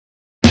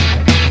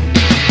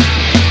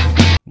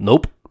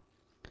Nope.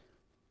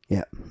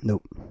 Yeah,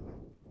 nope.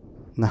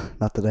 Nah,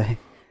 not today.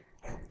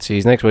 See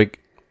you next week.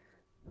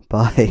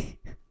 Bye.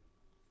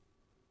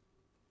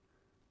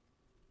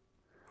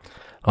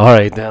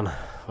 Alright then.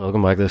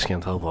 Welcome back to the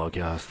Skin Tell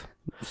podcast.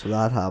 So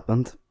that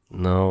happened.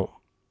 No,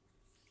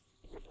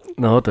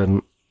 it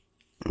didn't.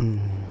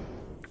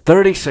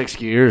 36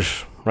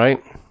 years,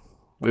 right?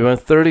 We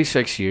went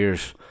 36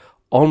 years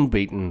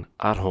unbeaten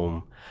at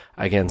home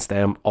against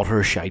them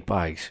utter shite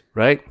bags,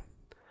 right?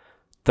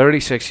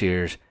 36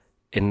 years.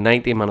 In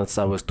 90 minutes,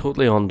 that was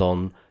totally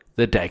undone.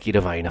 The Decky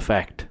Divine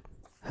effect.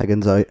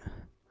 Higgins out.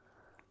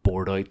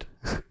 Bored out.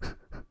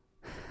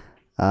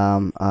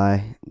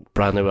 I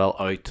Brandywell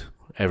out.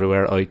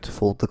 Everywhere out.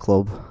 fold the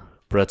club.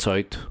 Brits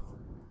out.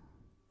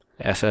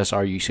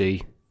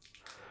 SSRUC.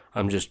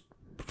 I'm just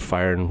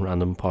firing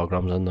random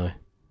programs in now.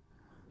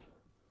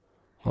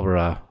 Over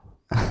I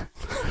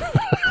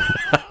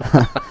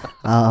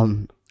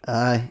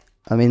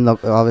mean,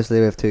 look, obviously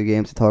we have 2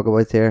 games to talk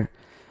about here.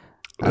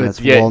 And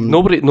it's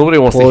nobody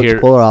wants to hear.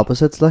 Polar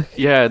opposites, like.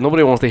 Yeah,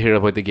 nobody wants to hear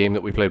about the game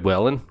that we played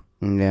well in.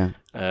 Yeah.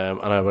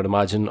 And I would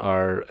imagine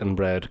our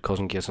inbred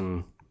cousin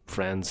kissing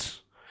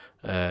friends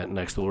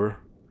next door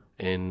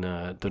in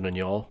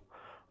Donegal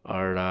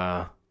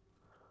are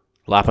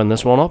lapping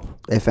this one up.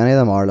 If any of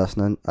them are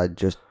listening, I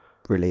just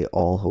really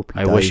all hope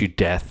you I die. wish you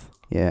death.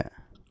 Yeah.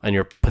 And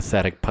your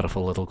pathetic,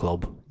 pitiful little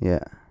club.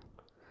 Yeah.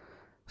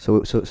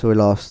 So we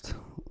lost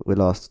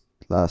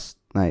last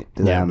night.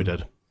 Yeah, we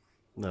did.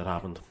 That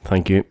happened.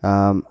 Thank you.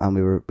 And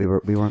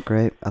we weren't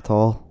great at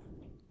all.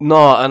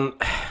 No, and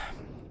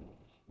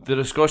the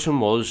discussion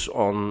was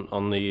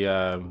on the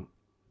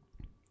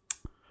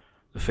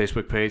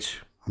Facebook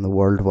page, On the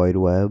World Wide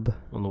Web.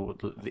 on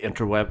the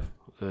interweb,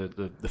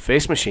 the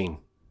face machine.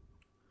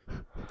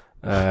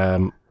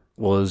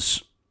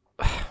 Was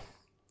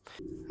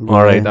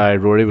alright.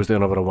 Rory was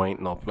doing a bit of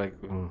winding up, like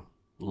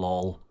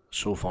lol,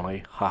 so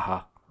funny,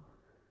 haha.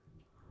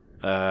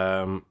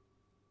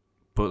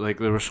 But like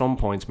there were some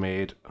points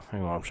made.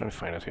 Hang on, I'm trying to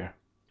find it here.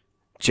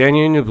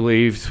 Genuinely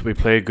believed we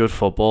played good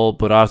football,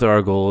 but after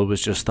our goal, it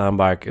was just stand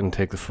back and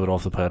take the foot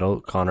off the pedal.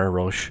 Connor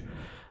Rush.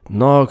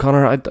 No,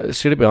 Connor.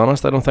 See, to be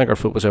honest, I don't think our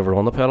foot was ever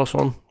on the pedal,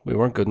 son. We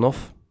weren't good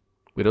enough.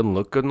 We didn't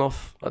look good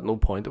enough. At no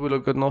point did we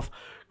look good enough.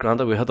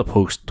 Granted, we had the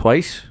post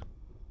twice.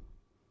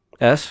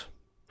 Yes.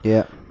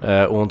 Yeah.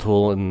 Owen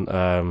Toole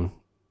and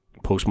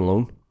Post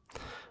Malone.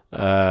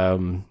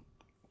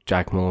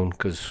 Jack Malone,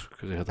 because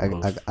he had the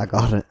post. I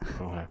got it.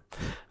 Okay.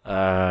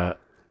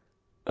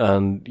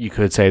 And you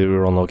could say that we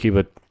were unlucky,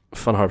 but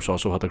Finn Harps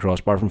also had the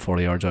crossbar from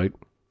 40 yards out.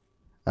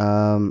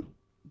 And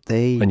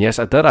yes,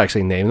 I did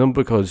actually name them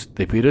because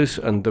they beat us,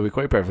 and to be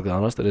quite perfectly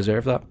honest, they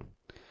deserve that.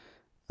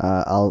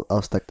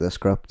 I'll stick to the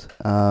script.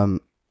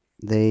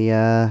 They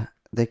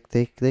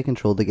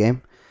controlled the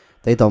game.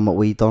 They done what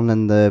we done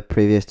in the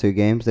previous 2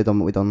 games. They done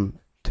what we done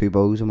 2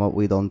 Bows and what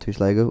we done 2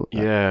 Sligo.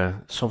 Yeah,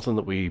 something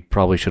that we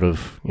probably should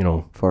have,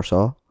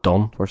 foreseen.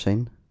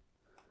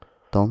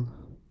 Done.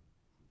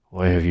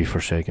 Why have you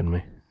forsaken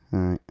me?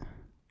 Alright.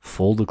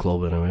 Fold the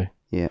club anyway.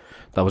 Yeah.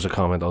 That was a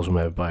comment that was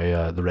made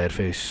by the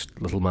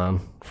red-faced little man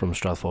from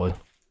Strathfoyle.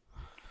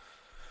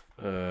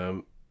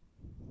 Adrian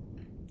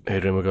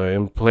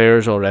McGowan.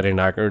 Players already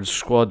knackered.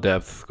 Squad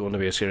depth going to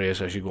be a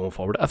serious issue going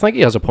forward. I think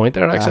he has a point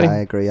there, actually. I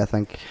agree. I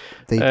think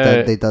they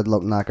did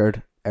look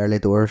knackered early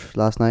doors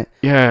last night.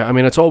 Yeah, I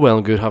mean, it's all well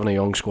and good having a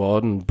young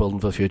squad and building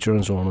for the future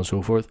and so on and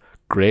so forth.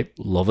 Great.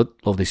 Love it.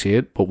 Love to see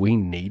it. But we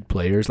need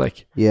players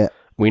like... Yeah.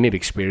 We need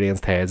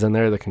experienced heads in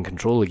there that can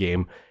control the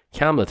game,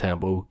 calm the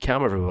tempo,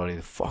 calm everybody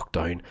the fuck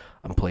down,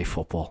 and play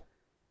football.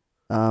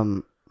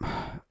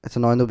 It's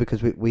annoying though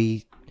because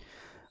we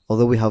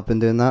although we have been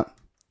doing that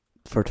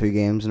for 2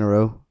 games in a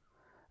row,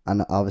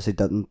 and obviously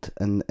didn't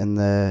in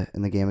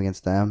the game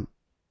against them.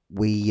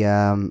 We've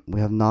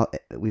had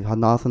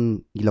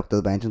nothing. You looked at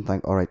the bench and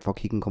think, all right, fuck,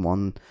 he can come on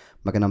and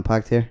make an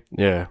impact here.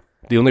 Yeah,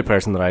 the only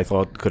person that I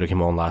thought could have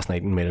come on last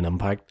night and made an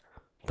impact,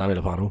 Danny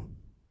Lopano.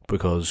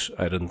 Because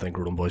I didn't think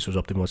Roden Boyce was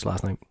up to much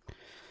last night.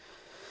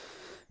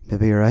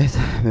 Maybe you're right.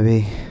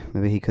 Maybe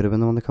he could have been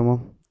the one to come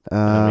on.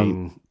 I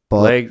mean,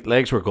 but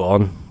legs were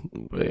gone.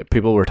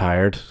 People were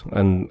tired,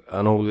 and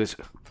I know this.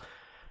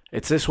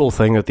 It's this whole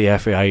thing that the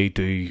FAI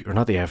do, or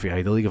not the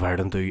FAI, the League of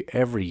Ireland do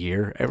every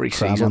year, every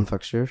season.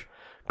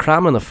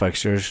 Cramming the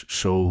fixtures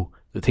so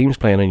the teams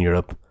playing in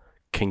Europe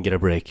can get a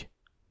break.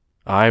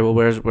 Well,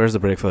 where's the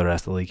break for the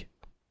rest of the league?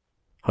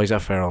 How's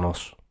that fair on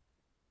us?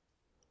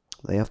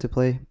 They have to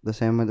play the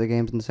same amount of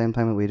games in the same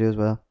time that we do as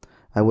well.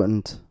 I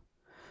wouldn't.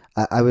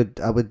 I would.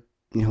 I would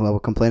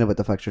complain about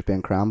the fixtures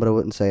being crammed, but I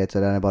wouldn't say it's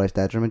at anybody's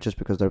detriment just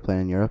because they're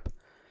playing in Europe.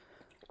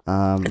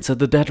 It's at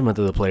the detriment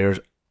of the players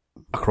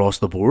across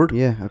the board.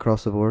 Yeah,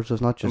 across the board. So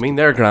it's not just. I mean,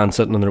 they're grand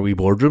sitting in their wee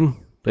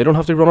boardroom. They don't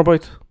have to run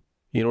about.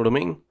 You know what I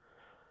mean?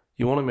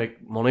 You want to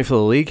make money for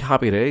the league?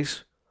 Happy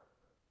days.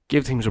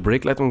 Give teams a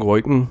break. Let them go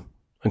out and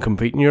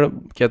compete in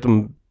Europe. Get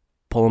them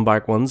pulling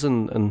back wins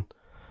and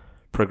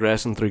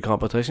progressing through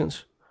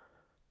competitions.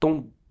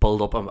 Don't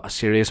build up a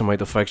serious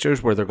amount of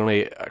fixtures where they're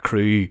going to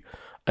accrue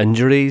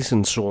injuries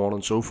and so on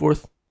and so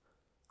forth.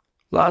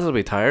 Lads will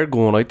be tired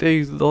going out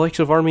to the likes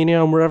of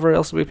Armenia and wherever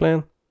else will be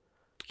playing.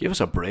 Give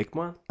us a break,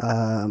 man.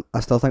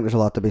 I still think there's a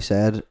lot to be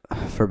said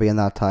for being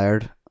that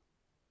tired.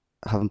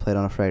 Having played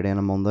on a Friday and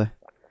a Monday.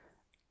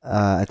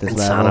 At this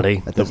Insanity.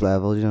 level. At this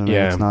level, you know what I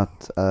mean? It's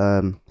not.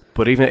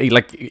 But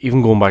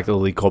even going back to the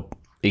League Cup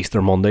Easter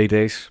Monday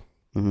days,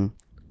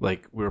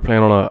 like we were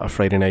playing on a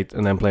Friday night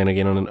and then playing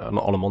again on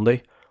a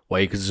Monday.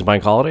 Why? Because it's a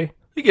bank holiday.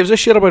 Who gives a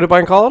shit about a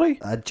bank holiday?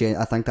 I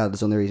think that is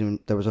the only reason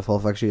there was a full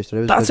fixture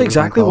yesterday. That's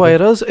exactly why it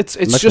is. It's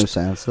makes just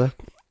no sense. Like.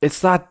 It's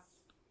that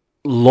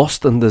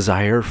lust and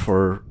desire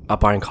for a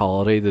bank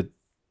holiday that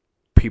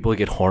people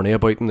get horny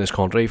about in this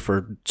country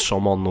for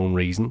some unknown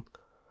reason.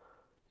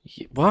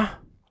 What?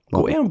 Go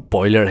away and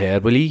boil your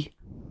head, will you?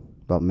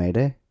 What, May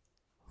Day?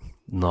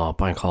 No,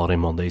 bank holiday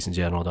Mondays in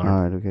general.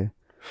 Alright, okay.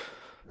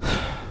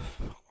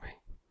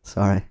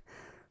 Sorry.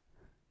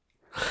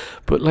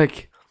 But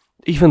like,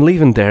 even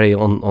leaving Derry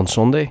on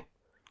Sunday,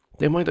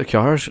 the amount of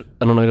cars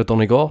in and out of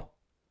Donegal.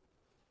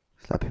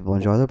 Let people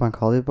enjoy their bank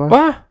holiday bar.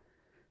 What?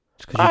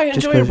 I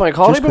enjoy your bank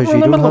holiday, but we're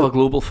in the middle of a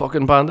global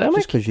fucking pandemic.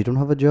 Just because you don't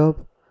have a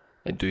job.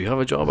 I do have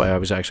a job. I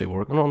was actually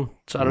working on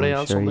Saturday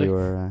and Sunday.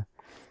 You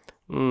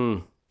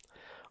were.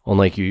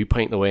 Unlike you,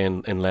 pinting away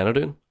in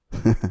Leonardon.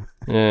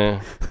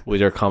 Yeah,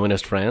 with your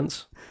communist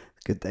friends.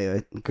 Good day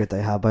out. Good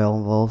day had by all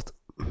involved.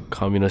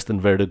 Communist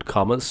inverted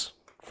commas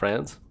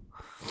friends.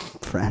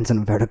 Friends in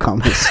inverted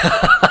commas.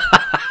 I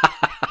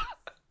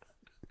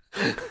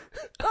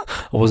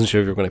wasn't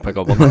sure if you were going to pick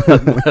up on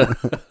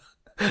that.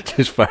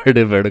 Just fired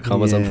inverted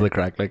commas in for the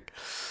crack, like.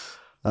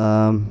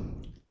 But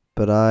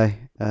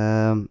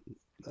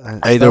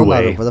either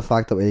way, for the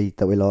fact that we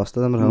lost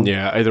to them at home.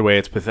 Yeah, either way,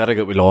 it's pathetic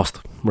that we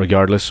lost,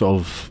 regardless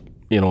of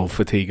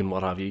fatigue and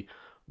what have you.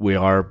 We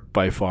are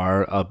by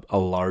far a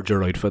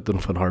larger outfit than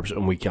Finn Harps,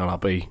 and we cannot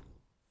be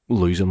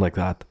losing like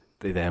that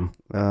to them.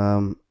 I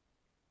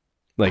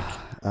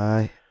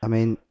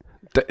mean,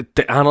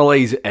 to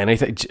analyse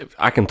anything,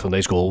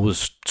 Akintunde's goal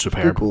was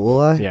superb. Good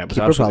goal, yeah, it was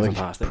keeper absolutely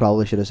fantastic.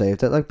 Probably should have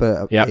saved it,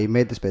 but he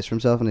made the space for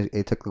himself and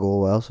he took the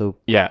goal well. So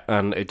yeah,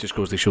 and it just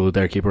goes to show that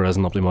their keeper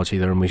isn't up to much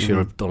either, and we should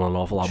have done an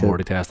awful lot more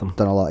to test him.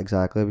 Done a lot,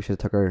 exactly. We should have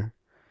took her.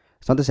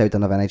 It's not to say we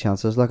didn't have any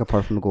chances, like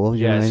apart from the goal.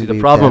 You know what I mean? The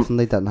problem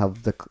definitely didn't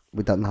have the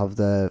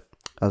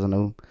I don't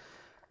know,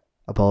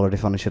 ability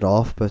to finish it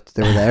off, but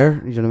they were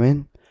there. You know what I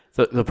mean?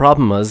 The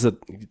problem is that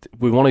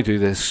we want to do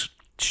this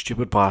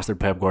stupid bastard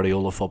Pep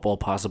Guardiola football,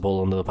 pass the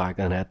ball under the back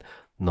of the net.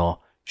 No,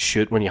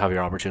 shoot when you have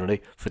your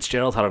opportunity.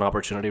 Fitzgerald had an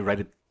opportunity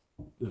right at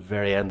the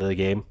very end of the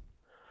game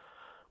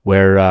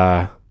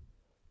where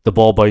the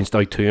ball bounced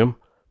out to him.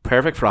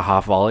 Perfect for a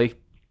half volley,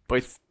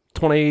 about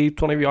 20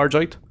 yards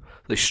out.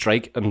 They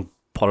strike and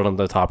put it in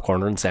the top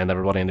corner and send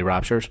everybody into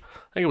raptures.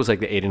 I think it was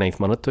like the 89th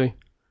minute too,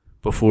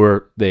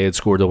 before they had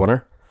scored the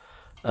winner.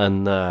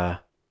 And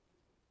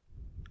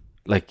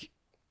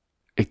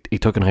he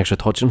took an extra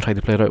touch and tried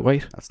to play it out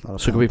wide. That's not a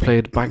so could we play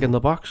it back in the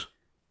box?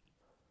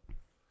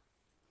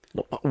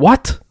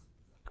 What?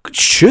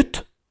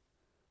 Shoot!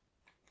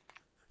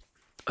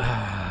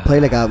 Play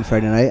like that on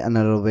Friday night, and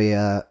it'll be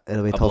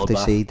tough to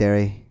see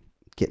Derry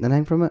getting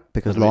anything from it,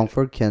 because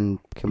Longford can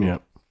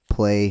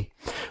play.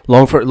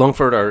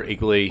 Longford are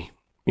equally,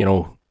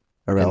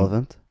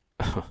 irrelevant.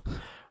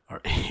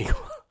 Are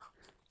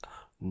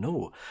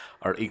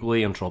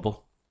equally in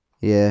trouble.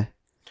 Yeah,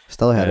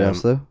 still ahead of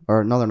us though.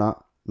 Or no, they're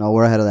not. No,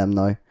 we're ahead of them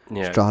now.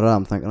 Yeah, Strata,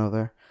 I'm thinking of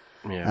there.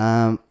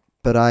 Yeah.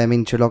 But I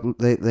mean, sure, look,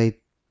 they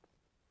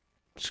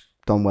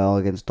done well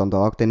against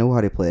Dundalk. They know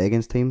how to play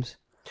against teams.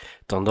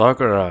 Dundalk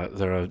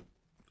they're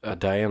a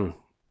dying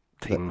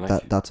team.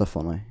 That's a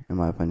funny, in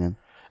my opinion.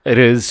 It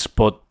is,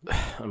 but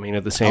I mean,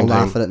 at the same time,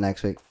 I'll laugh at it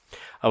next week.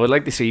 I would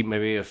like to see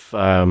maybe if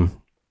a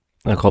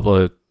couple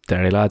of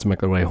Derry lads make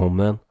their way home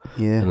then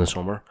in the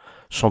summer.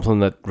 Something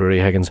that Rory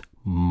Higgins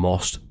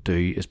must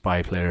do is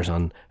buy players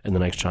in the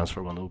next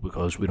transfer window,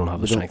 because we don't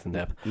have the strength and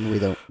depth. We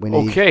don't. We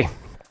need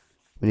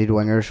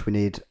wingers. We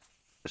need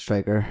a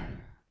striker.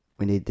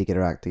 We need to get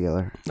our act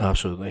together.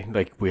 Absolutely.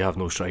 Like, we have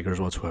no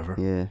strikers whatsoever.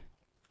 Yeah.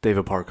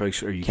 David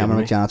Parkhouse, are you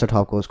Cameron kidding me? McJanet's our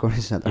top goal scorer.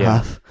 He's centre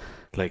half.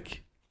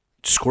 Like,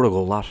 score a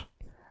goal, lad.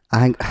 I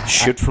think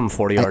shoot from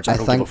 40 yards. I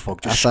don't give a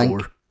fuck. Just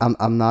score.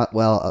 I'm not.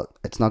 Well,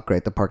 it's not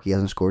great that Parky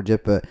hasn't scored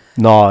yet, but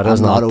no, it is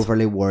I'm not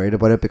overly worried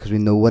about it, because we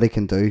know what he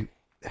can do.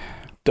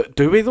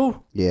 Do we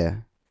though? Yeah.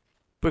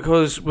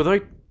 Because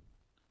without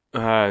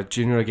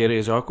Junior Agiri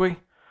Azakwi,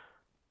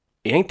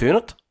 he ain't doing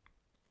it.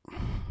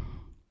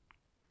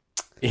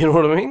 You know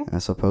what I mean? I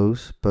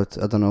suppose, but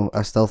I don't know.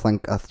 I still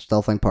think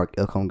Parky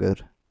will come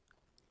good.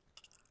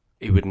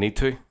 He would need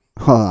to.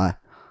 Oh,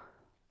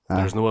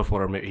 there's no if,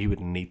 what, he would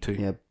need to.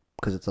 Yeah,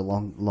 because it's a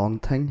long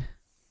thing.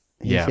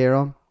 Yeah. Here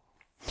on.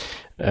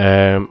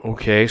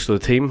 Okay, so the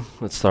team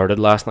that started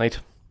last night: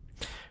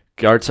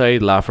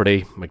 Gardside,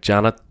 Lafferty,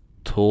 McJanet,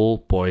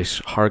 Toll, Boyce,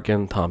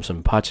 Harkin,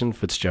 Thompson, Patchen,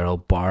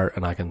 Fitzgerald, Barr,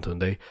 and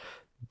Akintunde.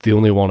 The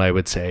only one I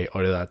would say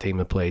out of that team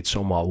that played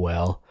somewhat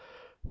well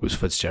was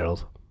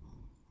Fitzgerald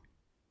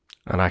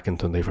and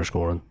Akintunde for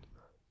scoring.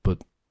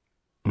 But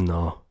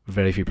no,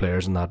 very few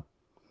players in that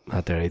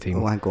Derry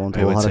team. Oh, I'm going to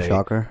had a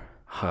shocker.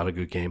 had a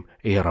good game.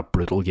 He had a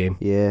brutal game.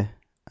 Yeah.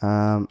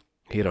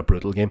 He had a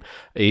brutal game.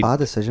 Bad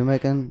decision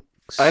making.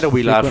 I had a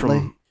wee lad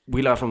from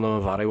the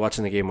Mavati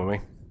watching the game with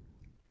me.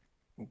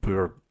 We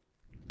were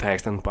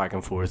texting back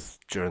and forth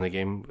during the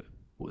game,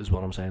 is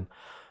what I'm saying.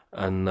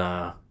 And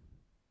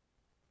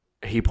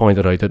he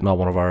pointed out that not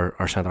one of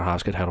our centre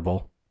halves could head a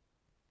ball.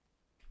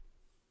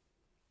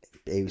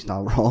 He was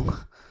not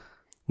wrong.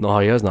 No,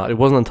 he has not. It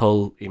wasn't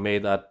until he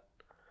made that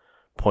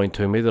point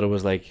to me that it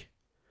was like,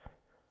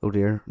 Oh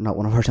dear, not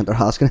one of our centre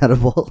halves can head a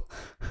ball.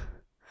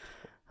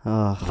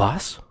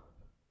 Was?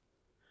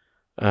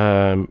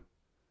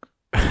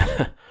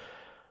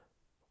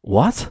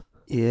 What?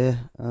 Yeah.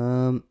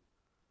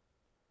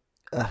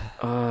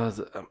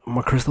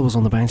 McChrystal was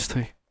on the bench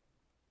too.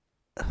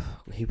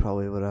 He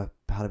probably would have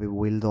had to be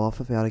wheeled off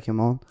if he had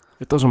come on.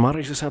 It doesn't matter.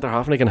 He's a centre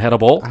half and he can head a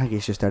ball. I think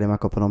he's just starting to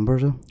make up a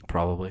numbers though.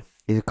 Probably.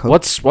 He's a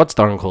coach. What's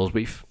Darren Cole's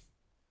beef?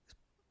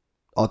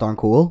 Oh, Darren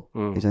Cole.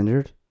 Mm. He's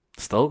injured.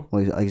 Still?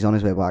 Well, he's on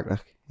his way back.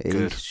 Like he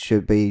Good.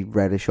 should be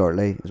ready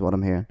shortly, is what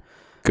I'm hearing.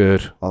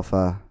 Good. Off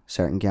a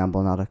certain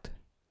gambling addict.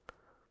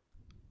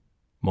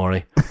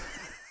 Maury.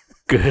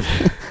 Good.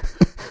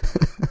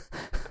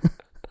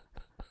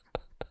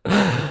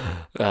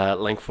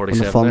 Link 47. When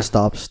the fun there.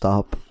 stop.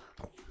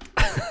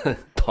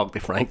 Talk to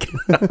Frank.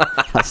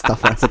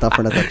 That's a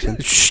different addiction.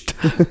 Shh.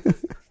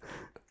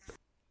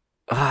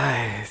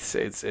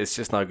 It's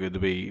just not good to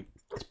be.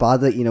 It's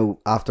bad that,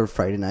 after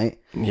Friday night,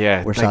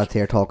 Yeah. we're sat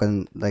here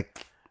talking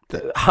like.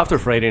 After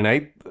Friday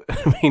night,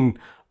 I mean,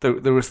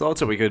 there was thoughts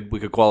that we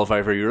could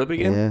qualify for Europe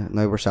again. Yeah,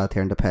 now we're sat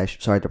here in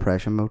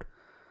depression mode.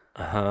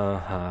 But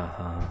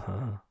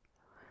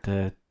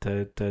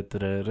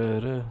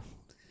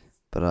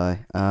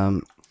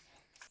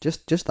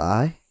just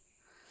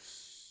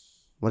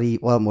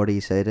what more do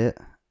you say to it?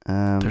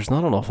 There's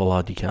not an awful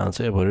lot you can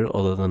say about it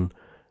other than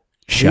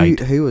shite.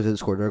 Who was it that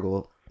scored their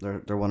goal?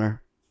 Their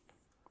winner?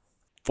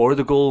 For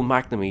the goal,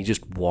 McNamee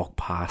just walked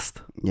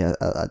past Yeah,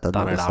 I did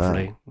Danny notice that.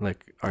 Lafferty.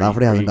 Like,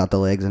 Lafferty hasn't got the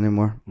legs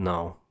anymore.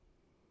 No.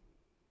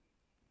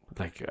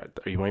 Like, are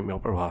you winding me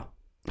up or what?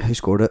 Who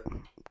scored it?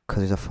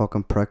 Because he's a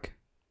fucking prick.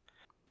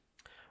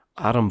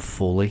 Adam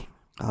Foley.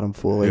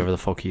 Foley. Whoever the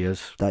fuck he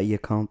is. That you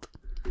can't.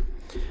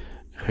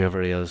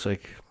 Whoever he is.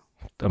 Like,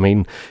 I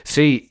mean,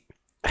 see,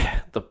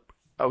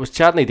 I was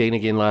chatting to Dean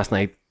again last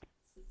night,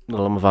 the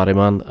Limavady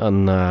man,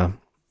 and I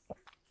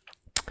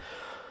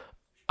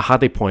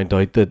had to point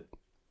out that,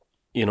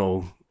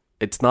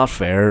 it's not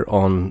fair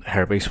on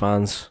Harpies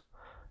fans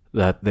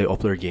that they up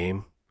their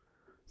game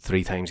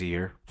 3 times a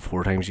year,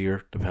 4 times a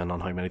year, depending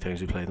on how many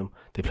times we play them.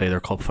 They play their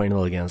cup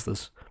final against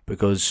us,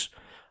 because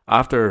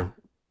after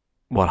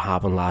what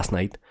happened last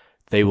night,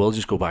 they will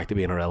just go back to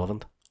being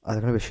irrelevant. Are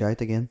they going to be shite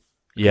again?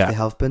 Yeah. They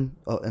have been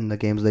in the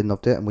games leading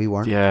up to it, and we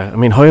weren't. Yeah, I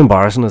mean, how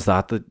embarrassing is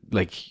that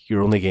like,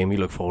 your only game you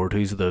look forward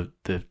to is the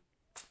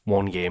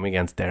one game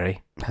against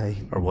Derry,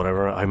 Hey, or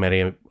whatever, how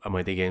many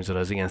amount of games it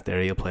is against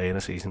Derry you'll play in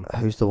a season.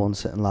 who's the one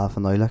sitting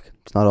laughing now? Like,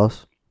 it's not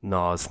us.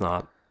 No, it's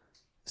not.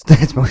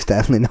 It's most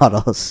definitely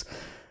not us.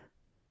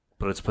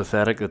 But it's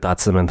pathetic that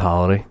that's the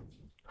mentality.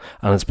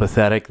 And it's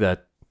pathetic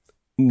that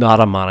not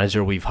a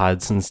manager we've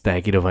had since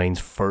Decky Devine's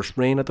first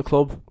reign at the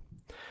club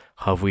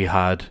have we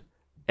had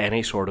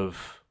any sort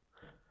of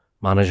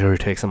manager who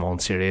takes them on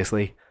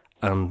seriously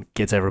and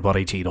gets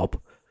everybody G'd up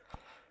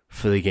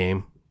for the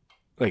game.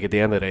 Like, at the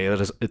end of the day,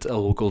 it's a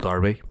local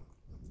derby.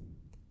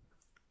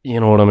 You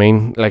know what I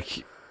mean?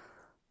 Like,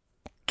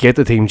 get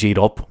the team G'd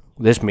up.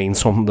 This means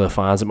something to the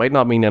fans. It might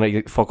not mean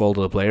any fuck all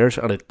to the players,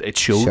 and it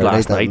showed Sure,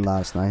 last they did night.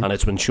 last night. And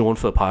it's been shown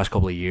for the past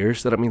couple of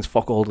years that it means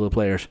fuck all to the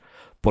players,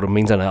 but it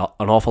means an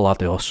awful lot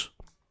to us.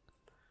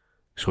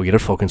 So get it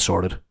fucking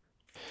sorted.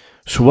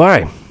 So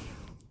why?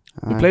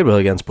 We played well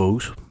against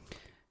Bows.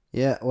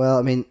 Yeah, well,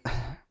 I mean,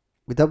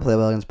 we did play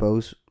well against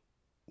Bows.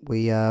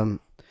 We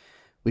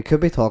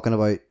could be talking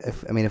about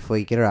if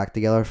we get our act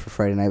together for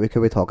Friday night, we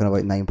could be talking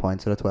about 9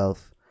 points out of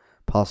 12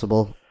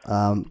 possible.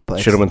 But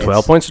Should have been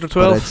 12 points out of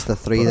 12. But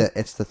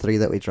it's the three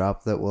that we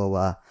dropped that will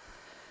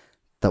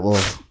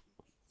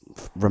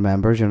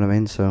remember. Do you know what I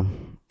mean? So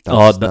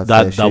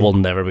that will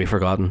never be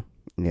forgotten.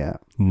 Yeah,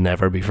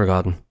 Never be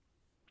forgotten.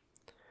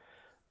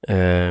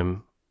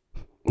 No,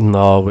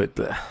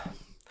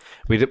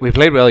 we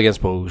played well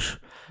against Bows.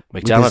 we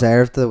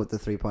deserved the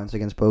 3 points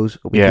against Bows.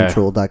 We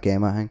controlled that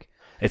game, I think.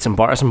 It's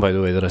embarrassing, by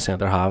the way, that a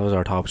centre half is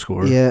our top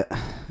scorer. Yeah,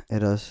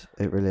 it is.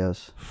 It really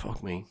is.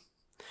 Fuck me.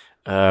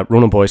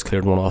 Ronan Boyce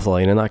cleared one off the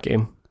line in that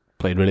game.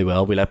 Played really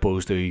well. We let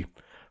Bows do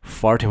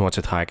far too much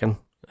attacking.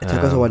 It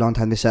took us a long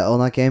time to settle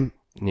in that game.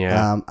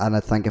 Yeah. And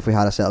I think if we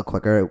had to settle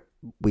quicker,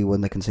 we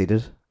wouldn't have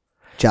conceded.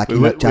 Jackie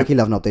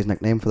loving up his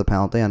nickname for the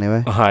penalty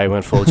anyway. I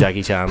went full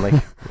Jackie Chan,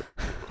 like.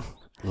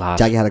 Lad.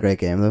 Jackie had a great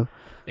game though.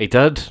 He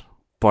did,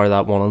 bar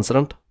that one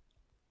incident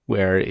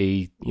where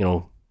he,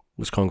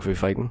 was kung fu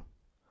fighting.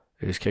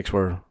 His kicks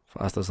were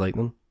fast as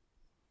lightning,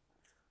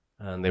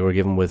 and they were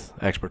given with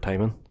expert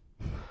timing.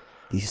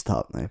 You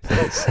stop now,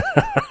 please.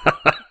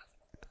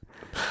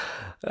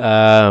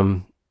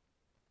 But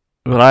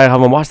I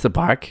haven't watched it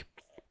back.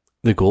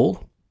 The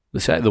goal,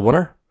 the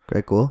winner,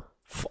 Great goal.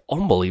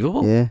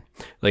 Unbelievable. Yeah.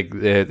 Like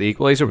the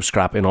equaliser was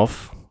scrappy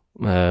enough.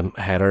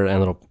 Header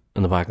ended up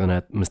in the back of the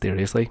net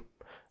mysteriously.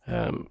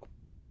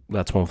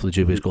 That's one for the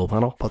dubious goal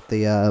panel. But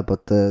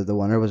the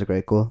winner was a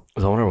great goal.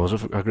 The winner was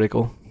a great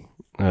goal.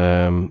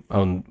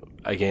 And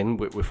again,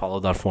 we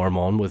followed that form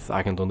on with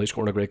Akin Dundee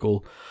scoring a great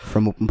goal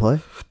From open play.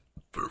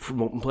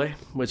 from open play,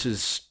 which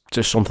is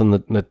just something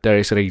that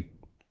Derry City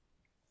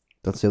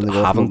That's the only goal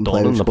from haven't open play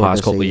done in we've the scored past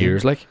this couple of season.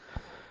 years. Like,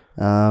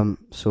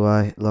 So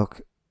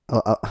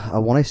I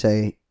want to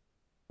say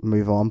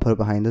move on, put it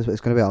behind us, but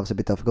it's going to be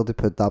obviously difficult to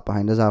put that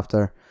behind us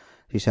after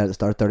you said at the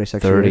start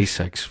 36 years.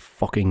 36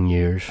 fucking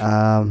years.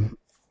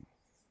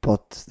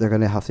 But they're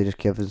going to have to just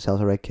give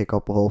themselves a right kick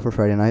up a hole for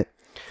Friday night.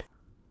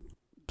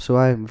 So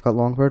we've got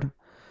Longford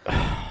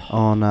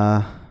on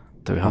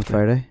Do we on have to?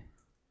 Friday.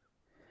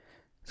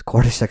 It's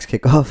 46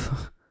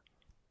 kickoff.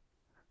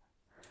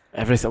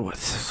 Everything. I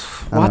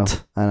know,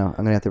 What? I know. I'm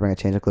going to have to bring a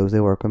change of clothes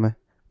to work with me.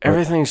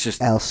 Everything's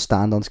just. Else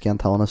stand on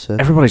Scantal in a suit.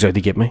 Everybody's out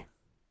to get me.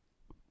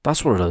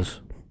 That's what it is.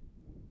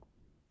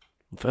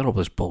 I'm fed up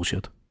with this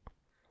bullshit.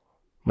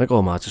 Make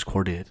all matches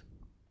coordinate.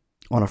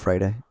 On a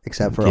Friday,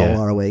 except for Yeah.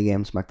 all our away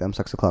games, make them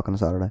 6 o'clock on a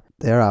Saturday.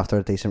 They're after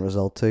a decent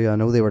result too. I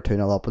know they were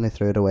 2-0 up when they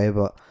threw it away,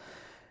 but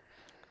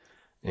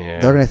Yeah.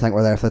 they're going to think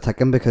we're there for the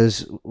ticking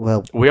because,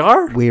 well, We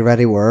are? we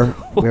already were.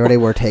 We already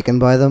were taken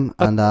by them,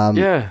 and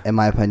Yeah. in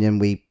my opinion,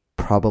 we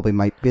probably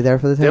might be there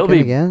for the They'll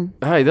taking be- again.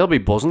 Hey, they'll be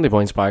buzzing the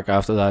points back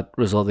after that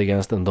result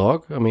against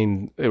Dundalk. I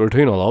mean, they were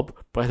 2-0 up.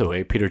 By the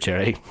way, Peter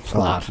Cherry,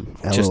 lad,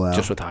 LOL.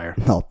 just retire.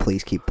 No,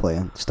 please keep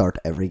playing. Start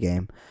every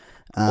game.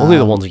 Only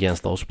the ones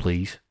against us,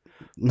 please.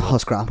 No,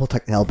 Scramble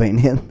took the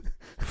Albanian.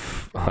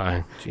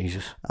 Aye,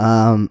 Jesus.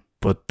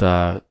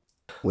 But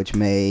which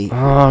may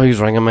Oh, he's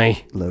ringing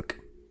me. look.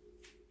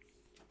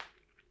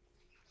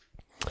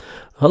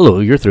 Hello,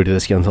 you're through to the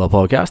Skinfell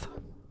podcast.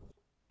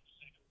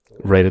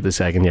 Right at the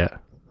second, yeah.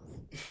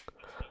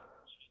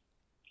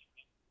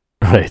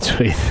 Right,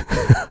 sweet.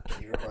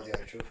 Can you record the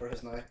outro for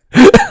us now?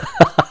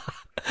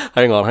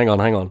 hang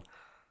on.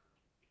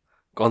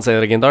 Go on, say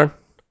that again, Darren.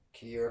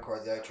 Can you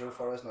record the outro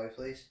for us now,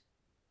 please?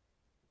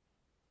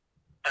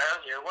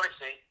 Yeah, what is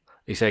it?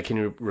 He said, can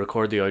you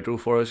record the outro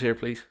for us here,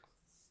 please?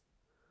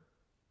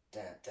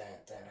 I'm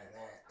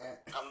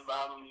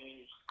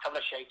having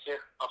a shake here.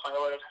 I'll think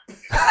about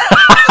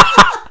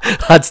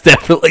it. That's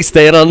definitely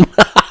staying on.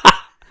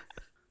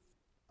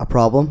 A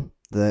problem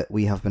that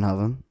we have been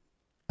having.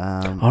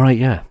 All right,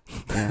 yeah.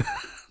 Yeah.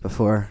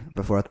 Before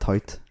a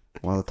tout,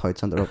 one of the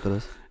touts interrupted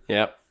us.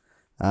 Yep.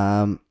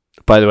 Um,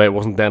 By the way, it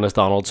wasn't Dennis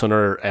Donaldson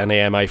or any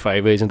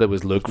MI5 agent. It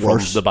was Luke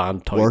Worse. from the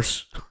band Toys.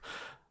 Worse.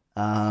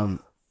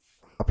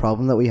 A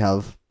problem that we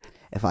have,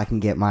 if I can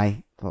get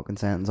my fucking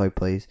sentence out,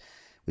 please,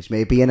 which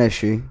may be an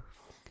issue,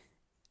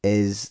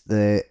 is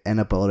the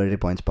inability to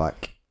bounce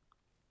back.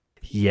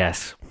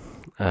 Yes.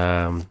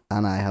 And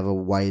I have a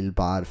wild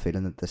bad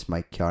feeling that this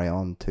might carry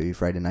on to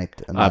Friday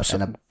night, and that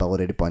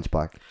inability to bounce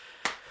back.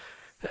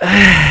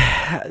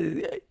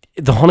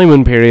 The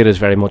honeymoon period is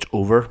very much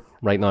over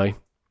right now.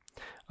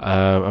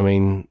 I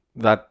mean,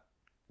 that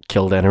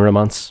killed any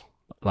romance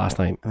last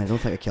night. I mean, I don't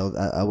think it killed.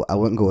 I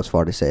wouldn't go as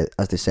far to say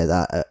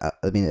that.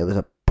 I mean, it was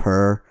a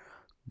poor,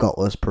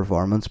 gutless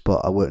performance,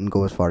 but I wouldn't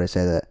go as far to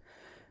say that.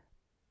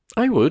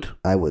 I would.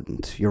 I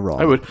wouldn't. You're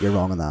wrong. I would. You're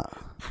wrong on that.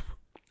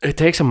 It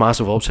takes a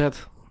massive upset,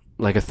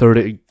 like a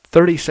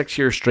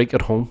 36-year streak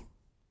at home.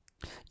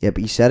 Yeah,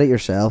 but you said it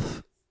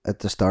yourself at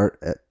the start.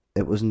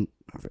 It wasn't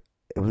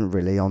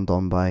really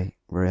undone by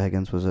Rory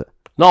Higgins, was it?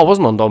 No, it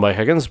wasn't undone by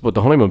Higgins, but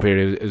the honeymoon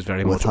period is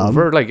very With much him?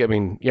 over. Like, I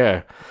mean,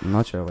 yeah, I'm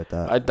not sure about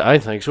that. I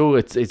think so.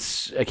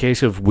 It's a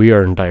case of we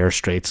are in dire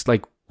straits.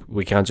 Like,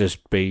 we can't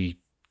just be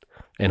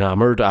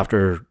enamoured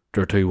after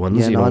their 2 wins.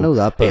 Yeah, you no, I know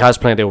that, but he has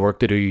plenty of work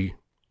to do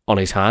on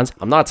his hands.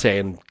 I'm not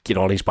saying get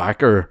on his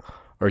back or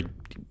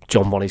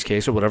jump on his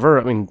case or whatever.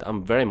 I mean,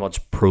 I'm very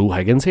much pro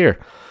Higgins here.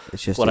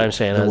 it's just what that I'm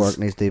saying the is- work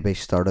needs to be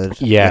started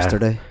Yeah.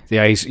 yesterday. The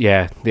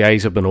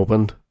eyes have been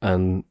opened,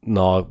 and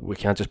no, we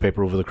can't just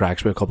paper over the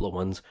cracks with a couple of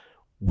wins.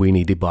 We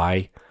need to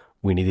buy.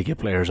 We need to get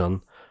players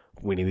on.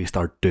 We need to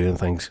start doing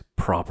things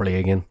properly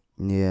again.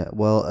 Yeah,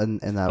 well, in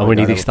that And we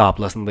need regard, to stop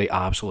listening to the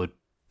absolute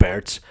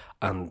birds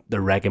and the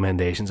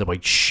recommendations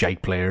about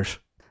shite players.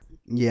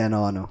 Yeah,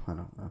 no, I know.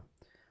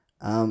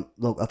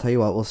 Look, I'll tell you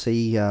what. We'll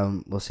see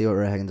what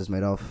Rory Higgins is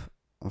made of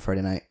on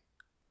Friday night.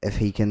 If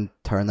he can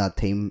turn that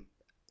team,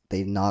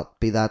 they not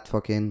be that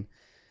fucking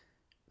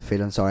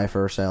feeling sorry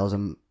for ourselves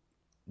and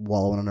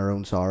wallowing in our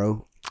own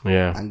sorrow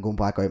Yeah, and going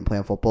back out and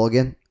playing football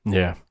again.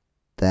 yeah.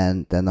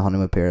 Then the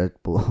honeymoon period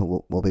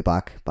will be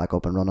back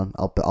up and running.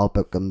 I'll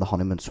book them the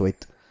honeymoon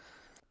suite.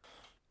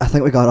 I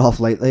think we got off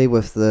lightly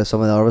with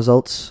some of the other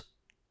results.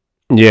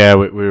 Yeah,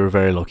 we were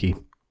very lucky.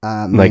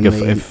 Like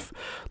Mainly if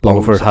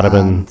Longford had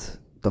been, and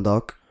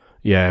Dundalk.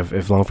 yeah,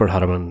 if Longford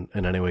had been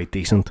in any way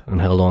decent and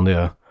held on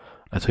to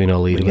a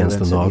 2-0 lead We against would've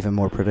been Dundalk, even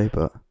more pretty,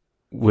 but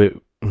we'd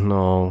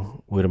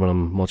have been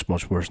in much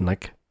worse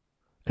nick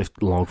if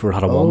Longford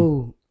had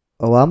won.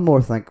 I'm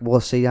more thinking. Well,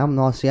 see, I'm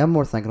not. See, I'm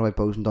more thinking about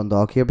Bowes and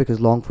Dundalk here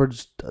because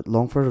Longford's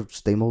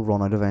steam will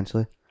run out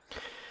eventually.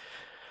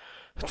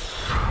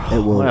 It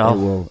will.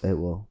 Well. It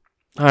will.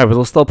 Alright, but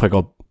they'll still pick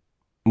up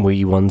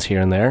wee ones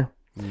here and there.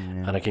 Yeah.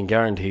 And I can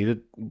guarantee that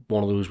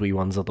one of those wee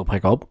ones that they'll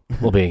pick up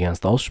will be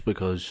against us,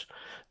 because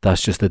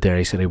that's just the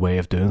Derry City way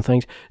of doing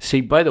things.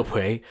 See, by the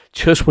way,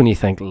 just when you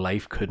think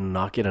life could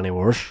not get any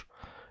worse,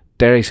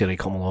 Derry City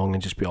come along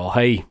and just be all,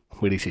 hey,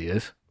 where do you see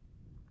this?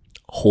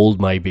 Hold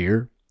my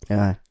beer.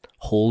 Yeah.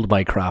 Hold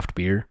my craft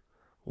beer.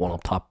 One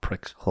up top,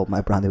 pricks. Hold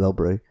my Brandywell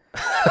brew.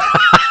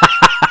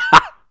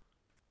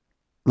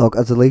 Look,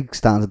 as the league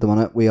stands at the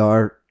minute, we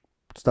are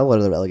still out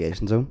of the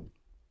relegation zone.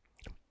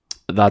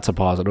 That's a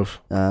positive.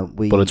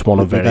 But it's one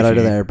of very We got out of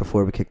few. there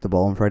before we kicked the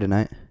ball on Friday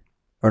night.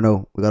 Or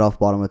no, we got off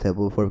bottom of the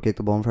table before we kicked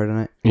the ball on Friday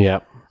night. Yeah.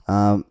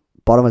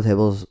 Bottom of the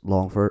table is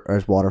Longford, or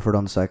is Waterford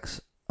on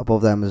 6.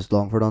 Above them is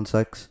Longford on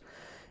 6.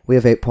 We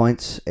have 8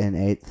 points in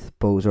 8th.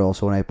 Bows are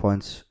also on 8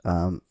 points.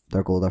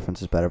 Their goal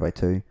difference is better by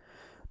 2.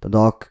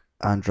 Dundalk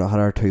and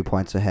Drogheda are 2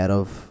 points ahead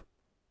of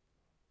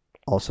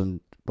Awesome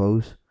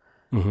Bows.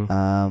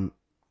 Mm-hmm.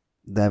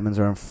 The Edmonds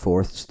are in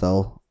 4th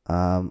still,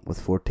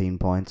 with 14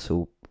 points.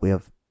 So we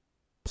have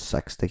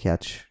 6 to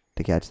catch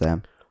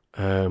them.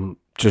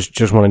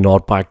 Just want to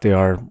nod back to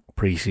our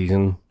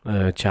pre-season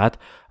chat.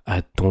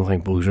 I don't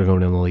think Bows are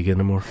going in the league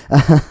anymore.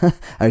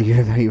 Are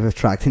you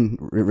retracting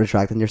your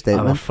I'm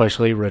statement?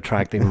 officially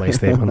retracting my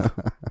statement.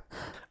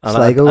 And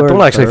Sligo I were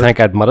don't actually third. think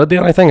I admitted to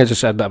anything. I just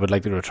said I would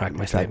like to retract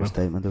my Retract your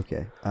statement.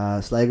 statement,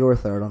 okay. Sligo were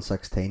 3rd on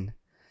 16.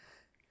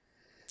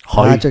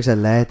 How? Magic's a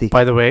lady.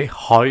 By the way,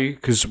 how?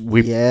 Because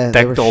we Yeah,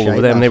 decked all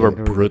over them. They were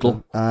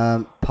brutal.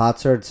 brutal.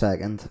 Pats are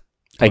 2nd.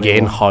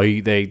 Again, 21. how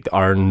they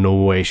are no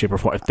way, shape or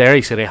form. If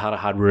Derry City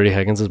had Rudy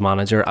Higgins as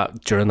manager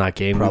during that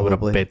game, we would have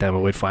Probably. beat them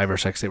about 5 or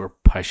 6. They were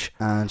push.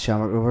 And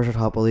Shamrock Rovers are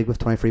top of the league with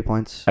 23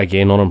 points.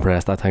 Again,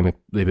 unimpressed that time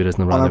they beat us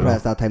in the round.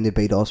 Unimpressed that time they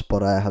beat us,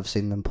 but I have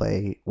seen them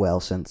play well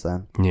since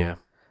then. Yeah.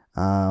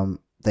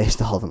 They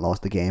still haven't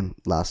lost a game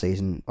last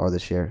season or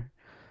this year.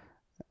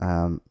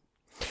 It's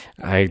You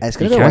going to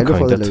be a can't while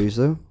before count they it. lose,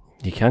 though.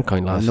 You can't count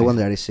And last no one season.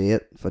 there to see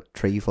it. If a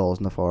tree falls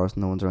in the forest,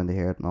 no one's around to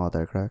hear it and all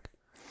that crack.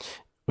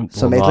 Well,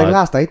 So, mate, no, like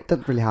last night,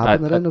 that really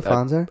happened. There I- no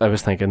fans there. I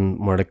was thinking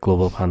more like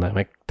global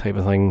pandemic type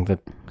of thing, that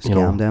you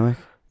know, Scamdemic.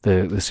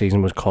 the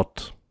season was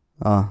cut,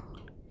 Oh,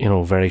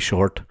 very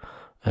short,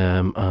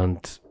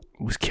 and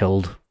was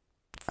killed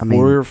I mean,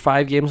 4 or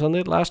 5 games on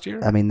it last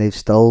year. they've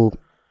still,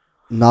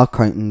 not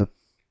counting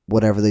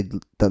whatever they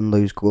didn't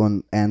lose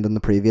going end in the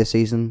previous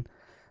season,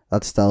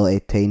 that's still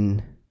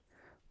 18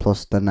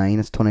 plus the 9.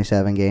 It's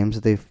 27 games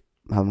that they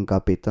haven't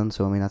got beaten.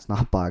 So that's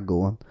not bad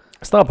going.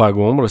 It's not bad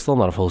going, but it's still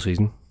not a full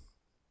season,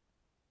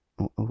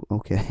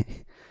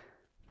 Okay.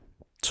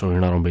 so you're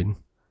not unbeaten.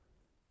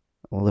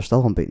 Well, they're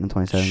still unbeaten in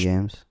 27 Shh.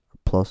 games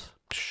plus.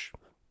 Shh,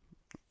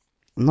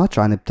 I'm not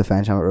trying to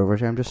defend Shamrock Rovers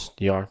here. I'm just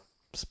you are.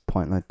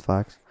 pointing out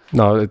facts.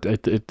 No,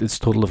 it's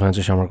total defence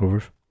of Shamrock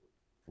Rovers.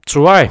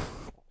 So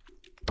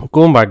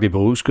going back to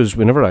Bows, because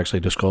we never actually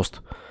discussed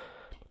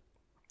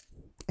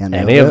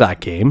any of that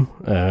game,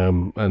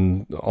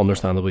 and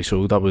understandably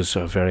so. That was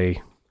a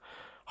very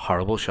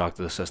horrible shock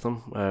to the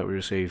system we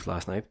received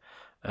last night.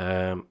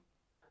 Darren,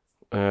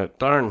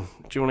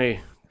 do you want to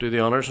do the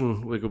honours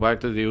and we go back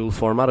to the old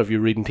format of you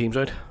reading teams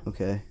out?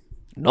 Okay.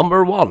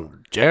 Number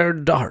 1,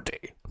 Jared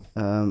Doherty.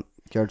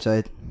 Yard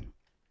side.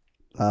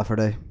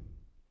 Lafferty.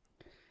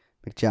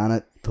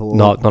 McJanet. Toll.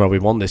 No, we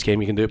won this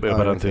game. You can do it with a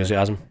bit of okay.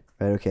 enthusiasm.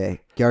 Right, okay.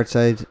 Yard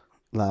side.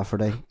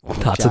 Lafferty.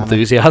 That's McJanet.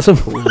 enthusiasm.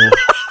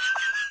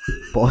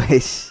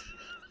 Boys.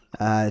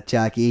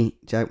 Jackie.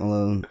 Jack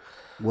Malone.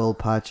 Will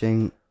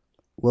Patching.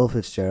 Will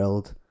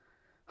Fitzgerald.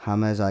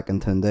 James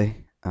Akintunde.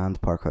 And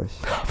Parkhouse.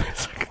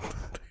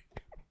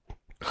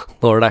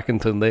 Lord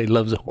Akintunde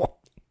loves it all.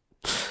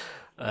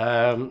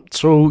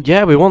 So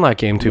yeah, we won that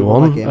game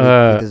 2-1. He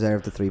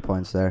deserved the 3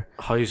 points there.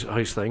 How's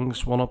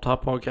things? One Up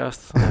Top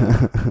podcast.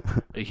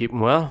 Are you keeping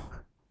well?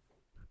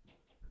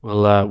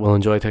 We'll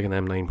enjoy taking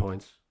them 9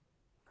 points.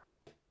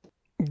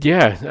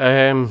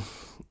 Yeah.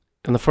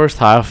 In the first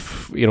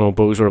half,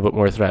 Bows were a bit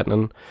more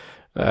threatening.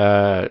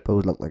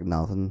 Both looked like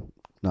nothing.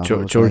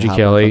 Georgie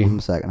Kelly. In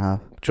the second half.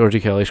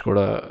 Georgie Kelly scored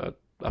a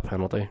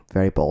penalty.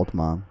 Very bold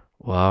man.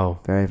 Wow.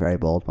 Very, very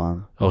bold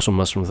man. Also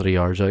missed from 3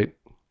 yards out.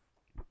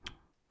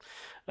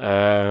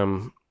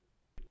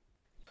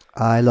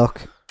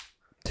 Look,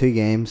 2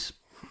 games,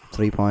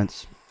 3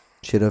 points.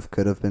 Could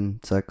have been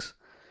 6.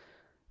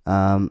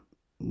 One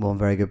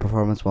very good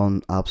performance,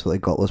 one absolutely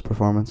gutless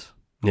performance.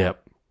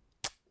 Yep.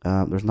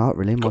 There's not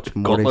really much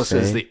more to Gutless say.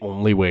 is the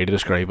only way to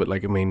describe it.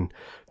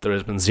 There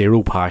has been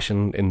zero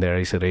passion in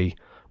Derry City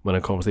when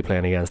it comes to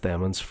playing against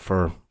Edmonds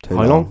for Too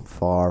how long?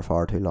 Far,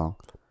 far too long.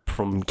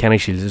 From Kenny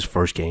Shields'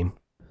 first game.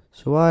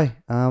 So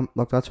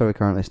look, that's where we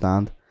currently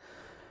stand.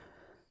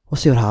 We'll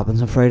see what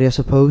happens on Friday, I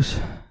suppose.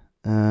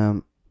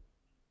 Bounce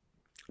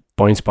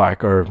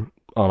back, or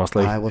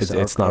honestly, We'll see,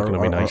 it's not going to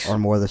be nice. Or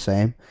more the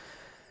same.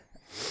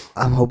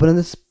 I'm hoping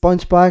this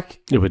bounce back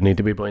It would need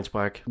to be bounce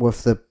back.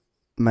 with the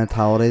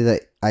mentality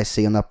that I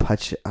see on that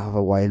pitch. I have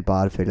a wild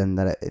bad feeling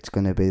that it's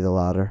going to be the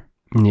latter.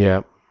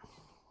 Yeah.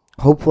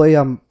 Hopefully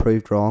I'm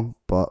proved wrong,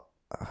 but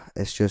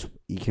it's just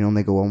you can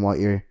only go on what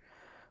you're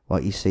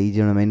what you see. Do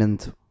you know what I mean?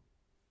 And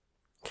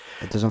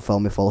it doesn't fill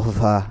me full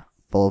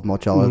of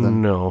much other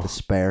than No.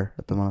 despair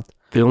at the moment.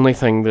 The only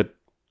thing that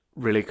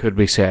really could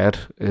be said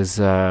is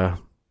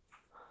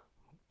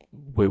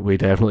we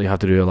definitely have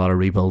to do a lot of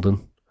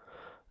rebuilding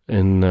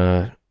in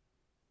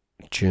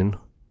June.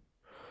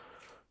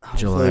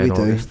 July and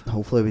August.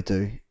 Hopefully we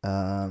do.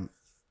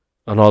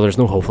 I know there's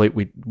no hopefully.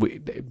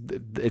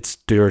 It's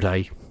do or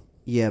die.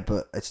 Yeah,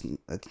 but it's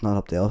not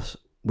up to us.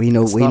 We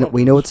know It's not up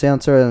we to know us. it's the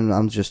answer, and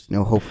I'm just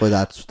hopefully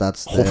that's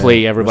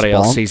Hopefully the everybody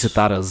else response. sees it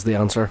that is the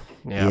answer.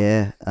 Yeah.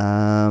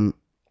 Yeah.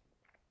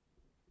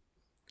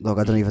 Look,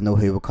 I don't even know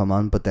who will come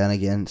on, but then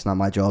again, it's not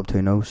my job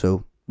to know.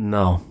 So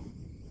No.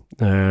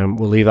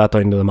 We'll leave that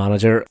down to the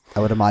manager.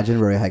 I would imagine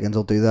Rory Higgins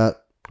will do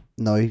that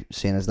now,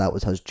 seeing as that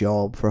was his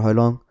job for how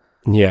long.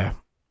 Yeah.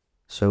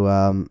 So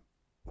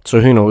So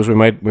who knows? We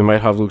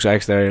might have Luke's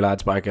ex there,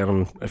 lads, back in,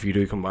 and if you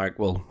do come back,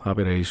 well,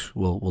 happy days.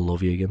 We'll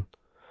love you again.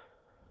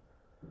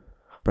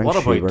 bring What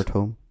about- Schubert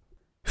home,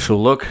 So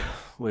look,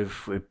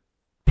 we've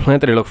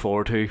plenty to look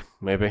forward to,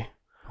 maybe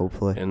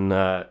hopefully. in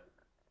the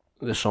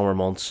summer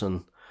months,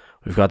 and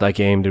we've got that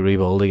game to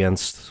rebuild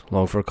against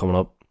Longford coming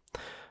up.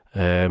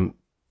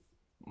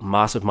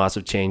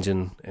 Massive change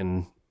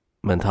in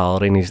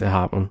mentality needs to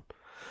happen,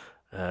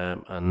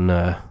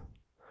 and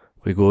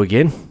we go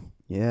again.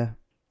 Yeah,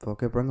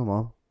 fuck it, bring him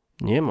on.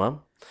 Yeah, man.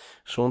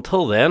 So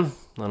until then,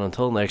 and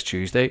until next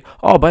Tuesday.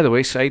 Oh, by the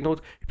way, side note,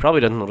 you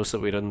probably didn't notice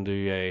that we didn't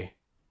do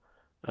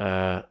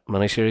a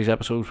mini-series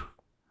episode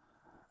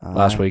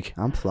last week.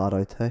 I'm flat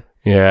out. Hey,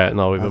 Yeah,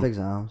 no, I have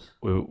exams.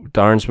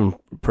 Darren's been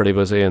pretty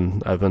busy,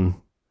 and I've been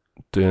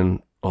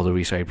doing other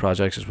wee side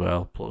projects as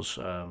well, plus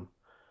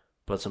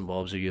bits and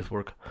bobs of youth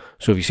work.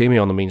 So if you see me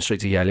on the main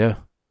streets of Yelia,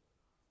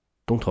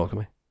 don't talk to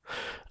me.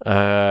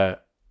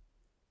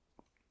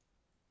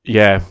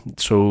 Yeah,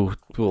 so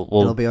It'll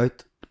we'll be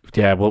out.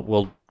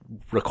 we'll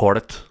record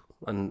it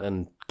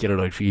and get it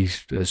out for you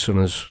as soon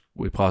as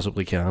we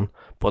possibly can.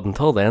 But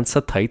until then,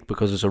 sit tight,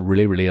 because it's a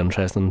really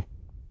interesting.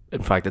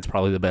 In fact, it's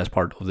probably the best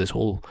part of this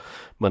whole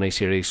mini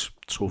series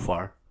so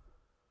far.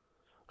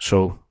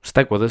 So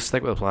stick with us,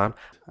 stick with the plan.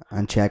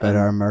 And check out And-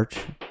 our merch.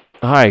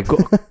 Hi,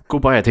 go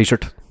buy a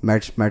t-shirt.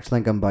 Merch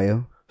link in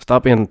bio.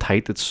 Stop being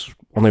tight. It's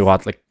only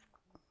what, like,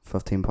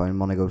 £15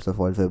 money goes to the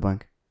Foyle Food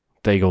Bank.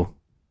 there you go.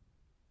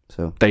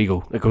 So There you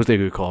go. It goes to a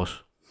good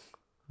cause.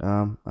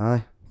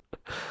 aye.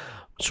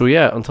 So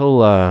yeah,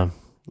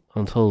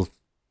 until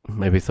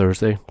maybe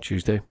Thursday,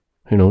 Tuesday,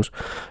 who knows?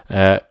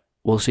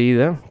 We'll see you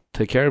then.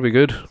 Take care. Be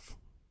good.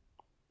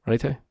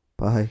 Right, eh?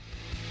 Bye.